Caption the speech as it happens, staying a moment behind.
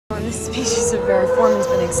This species of variform has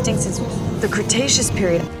been extinct since the Cretaceous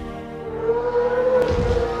period.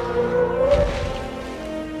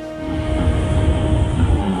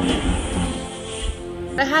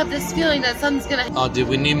 I have this feeling that something's gonna... Oh, dude,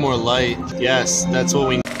 we need more light. Yes, that's what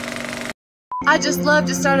we need. I just love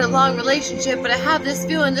to start a long relationship, but I have this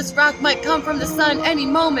feeling this rock might come from the sun any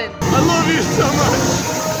moment. I love you so much!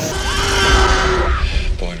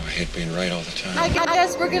 Boy, do I hate being right all the time. I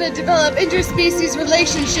guess we're gonna develop interspecies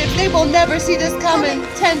relationships. They will never see this coming.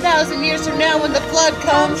 10,000 years from now when the flood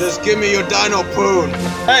comes. Just give me your dino poon.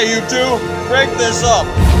 Hey, you two, break this up.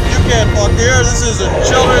 You can't fuck here. This isn't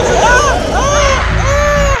children's.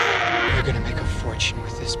 We're gonna make a fortune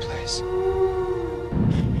with this place.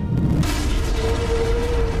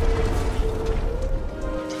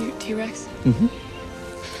 T-Rex? Mm-hmm.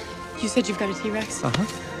 You said you've got a T-Rex? Uh-huh.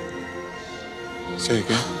 Say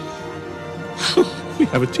again. We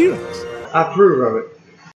have a T-Rex. I approve of it.